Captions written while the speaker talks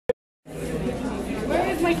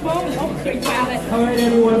Alright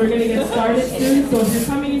everyone, we're going to get started soon. So if you're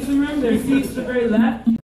coming into the room, there's seats to the very left.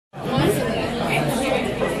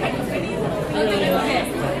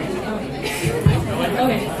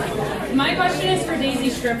 Okay. My question is for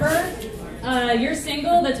DaizyStripper. Your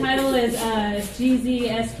single, the title is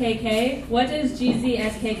GZSKK. What does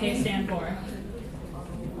GZSKK stand for?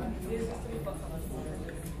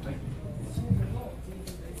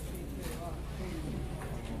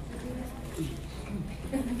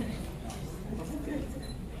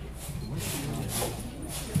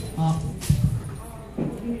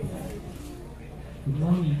 Good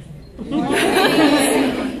morning.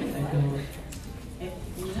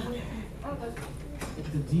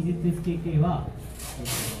 GZSKK は、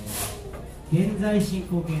現在進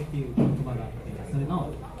行形っていう言葉があって、それ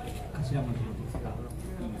の頭文字を取った。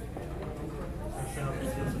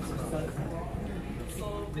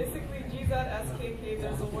So basically, GZSKK,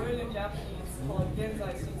 there's a word in Japanese called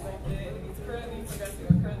Genzai Shinkoke, and it's currently progressing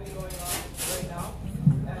or currently going on right now.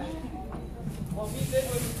 And what we did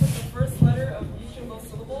was we took the first letter of each of those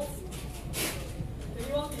syllables. Can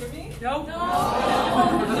you all hear me? No.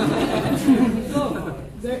 So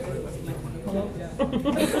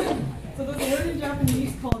there's a word in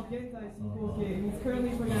Japanese called Genzai Shinkoke, and it's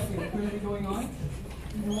currently progressing or currently going on.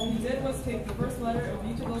 And what we did was take the first letter of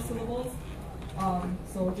each of those syllables.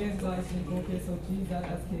 So Genzai Shinkoke, so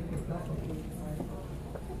GZSKK, that's what we decided.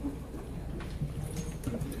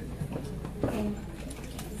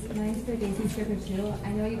 Mine's for DaizyStripper too.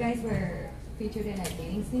 I know you guys were featured in a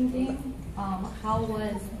dating sim game. How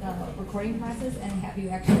was the recording process, and have you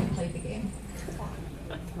actually played the game?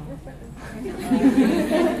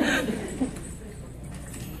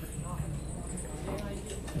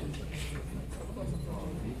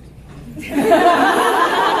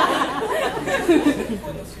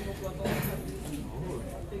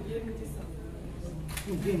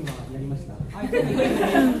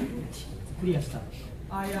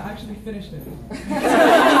 I actually finished it.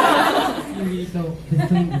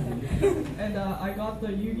 And I got the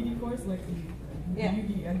Yugi course, like the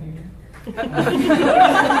Yugi ending.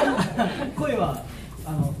 声は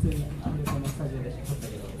普通にアメリカのスタジオで撮った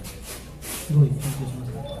けど、すごい緊張しま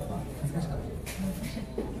した。恥ずかしかった。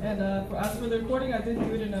And as for the recording, I did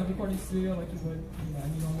do it in a recording studio like you would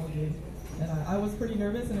any normal day. And I was pretty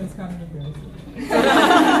nervous and it was kind of embarrassing.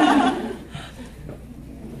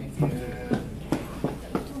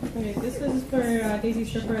 Okay, this is for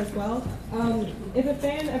DaizyStripper as well. If a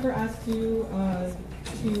fan ever asks you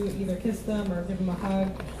to either kiss them or give them a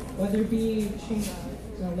hug, whether it be cheek,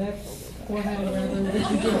 lips, forehead, wherever, would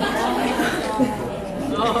you do it?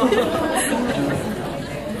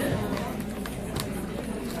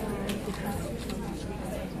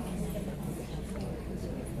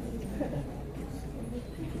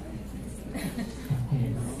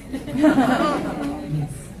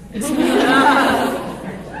 Do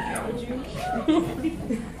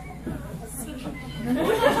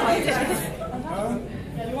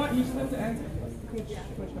you want each of them to answer?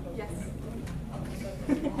 Yes.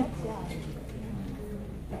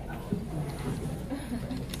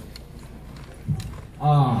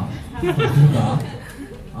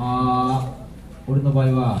俺の場合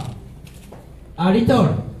はリトル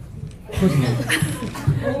少しね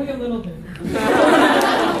Only a little bit.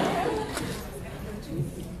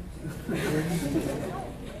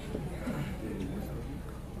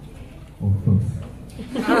 Of course.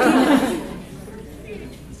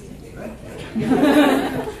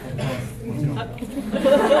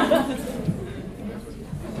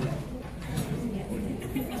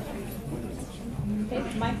 Okay,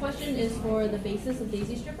 my question is for the bassist of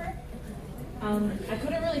DaizyStripper. I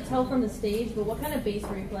couldn't really tell from the stage, but what kind of bass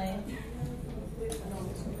were you playing?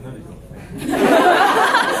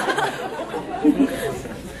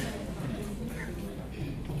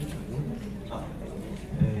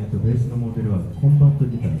 ベースのモデルはコンバット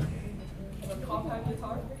ギター。Compact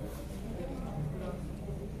guitar?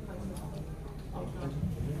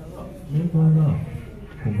 メンバーが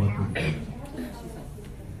コンバットギター。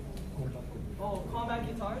Oh, Compact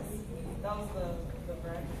guitars? That was the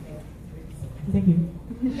brand. Thank you.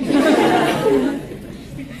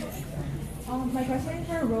 My question is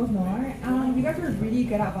for Rose Noor. You guys were really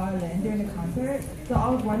good at violin during the concert, so I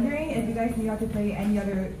was wondering if you guys knew how to play any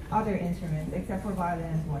other instruments except for violin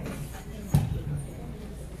and voice.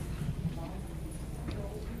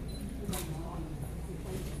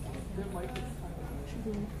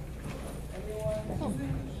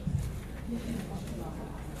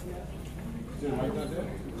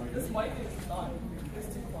 This mic is not.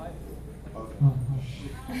 It's too quiet.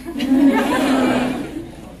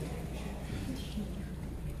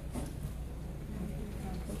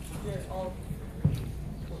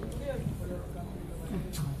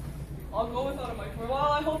 I'll go without a mic for a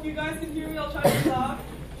while. I hope you guys can hear me. I'll try to be loud.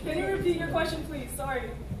 Can you repeat your question, please?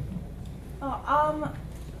 Sorry. I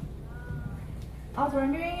was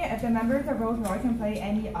wondering if the members of Rose Noir can play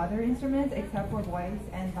any other instruments except for voice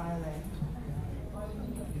and violin.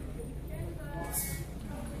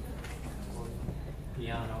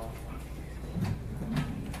 Piano.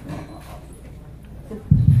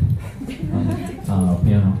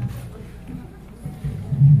 ピアノ。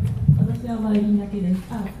私はバイオリンだけです。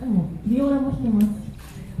でもビオラも弾けます。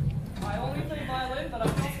I only play violin, but I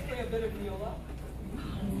can also play a bit of viola.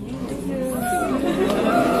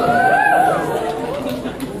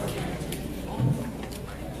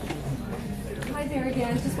 Hi there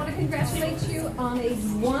again. Just want to congratulate you on a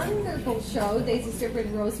wonderful show, DaizyStripper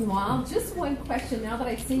and Rose Noir. Just one question now that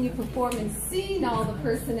I've seen you perform and seen all the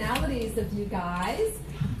personalities of you guys.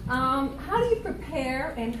 How do you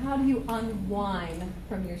prepare and how do you unwind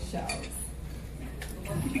from your shows?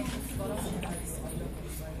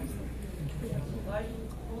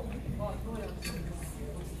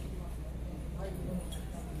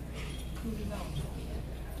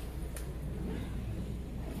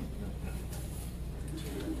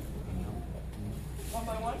 One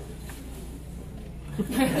by one?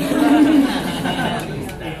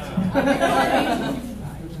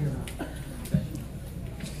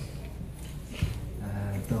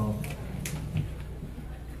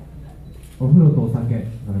 お風呂とお酒、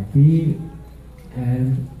ビール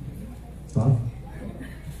and bath.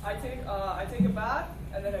 I take a bath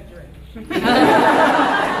and then I drink.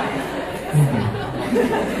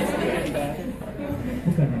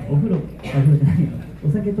 僕はね、お風呂じゃない、お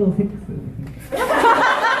酒とセックス。As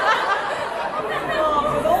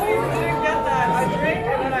long as you didn't get that, I drink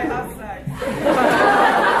and then I have sex.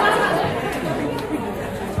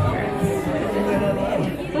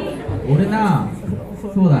 俺な、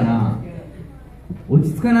そうだな、落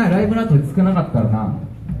ち着かない、ライブの後落ち着かなかったらな、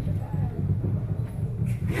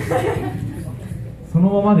その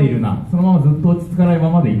ままでいるな、そのままずっと落ち着かないま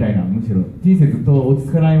までいたいな、むしろ人生ずっと落ち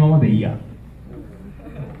着かないままでいいや。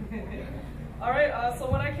Alright, so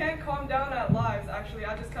when I can't calm down at lives, actually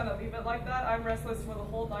I just kind of leave it like that. I'm restless for the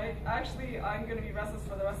whole night. Actually, I'm going to be restless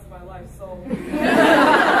for the rest of my life, so... yeah,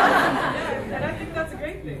 and I think that's a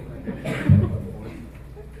great thing.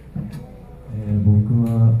 僕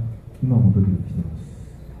は今もドキドキしてます。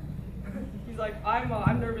He's like, I'm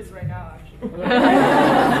nervous right now, actually.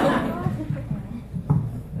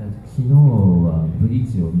 昨日はブリ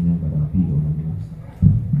ーチを見ながらビールを飲みまし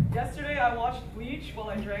た。Yesterday I watched Bleach while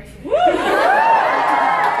I drank some.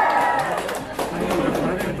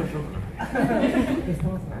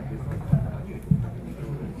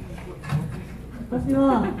 私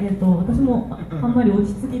は、私もあんまり落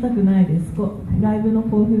ち着きたくないです。ライブの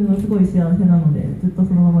興奮がすごい幸せなので、ずっと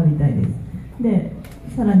そのままでいたいです。で、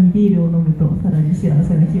さらにビールを飲むと、さらに幸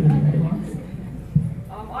せな気分になります。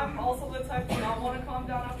I'm also the type to not want to calm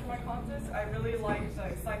down after my concerts. I really like the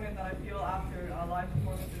excitement that I feel after live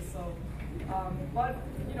performances. So, but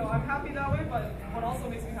you know, I'm happy that way. But what also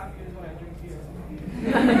makes me happy is when I drink beer.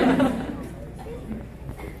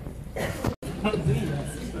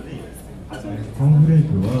 コーンフレー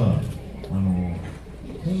クは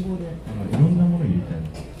混合でいろんなものを入れたい。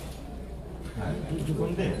はい。そ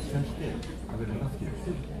んで浸して食べるのが好きです。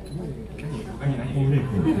コーンフレーク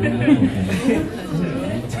をいろんなものを入れて、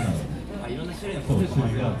いろんな種類のコーンフレー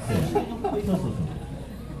クがあって、そう。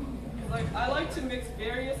Like I like to mix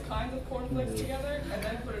various kinds of cornflakes together and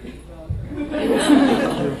then put it in the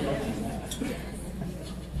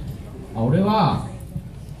俺は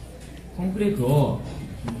コーンフレークを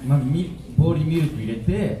ボウルにミルク入れ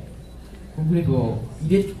て、コーンフレークを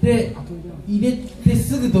入れて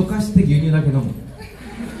すぐどかして牛乳だけ飲む。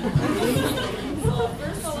So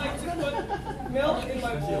first I like to put milk in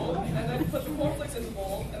my bowl and then put the cornflakes in the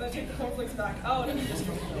bowl and then take the cornflakes back out and just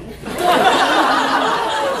drink milk.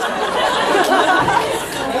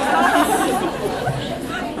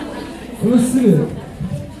 俺すぐ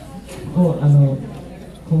コー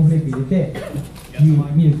ンフレーク入れて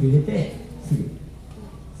ミルク入れてす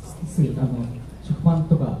ぐ食パン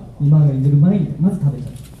とかにマーガリン塗る前にまず食べちゃ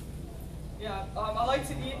う。Yeah, I like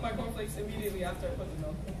to eat my cornflakes immediately after I put the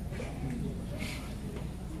milk.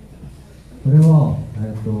 これは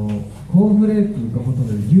コーンフレークがほとん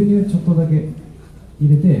どで牛乳ちょっとだけ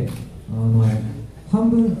入れて半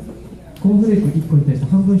分コーンフレーク1個に対して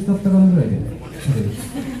半分浸ったかなぐらいで食べる。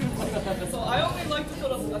So I only like to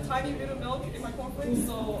put a tiny bit of milk in my cornflakes.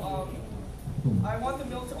 So I want the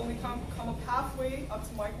milk to only come up halfway up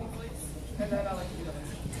to my cornflakes, and then I like to eat it.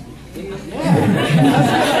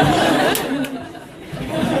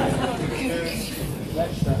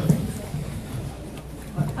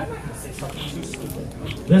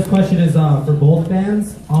 question is for both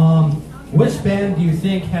bands. Which band do you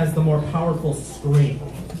think has the more powerful scream?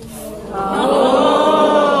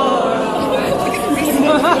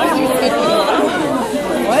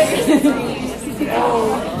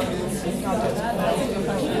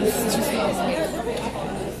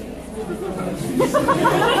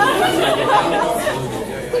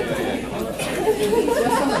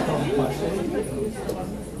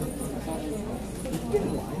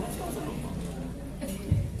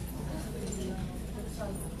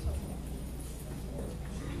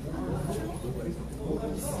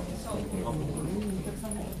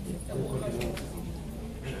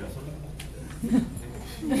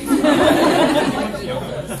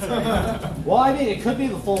 Well, I mean, it could be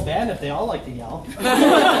the full band if they all like to yell.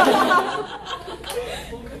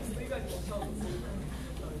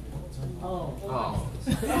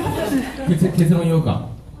 結論言おうか。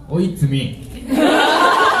おいつみ。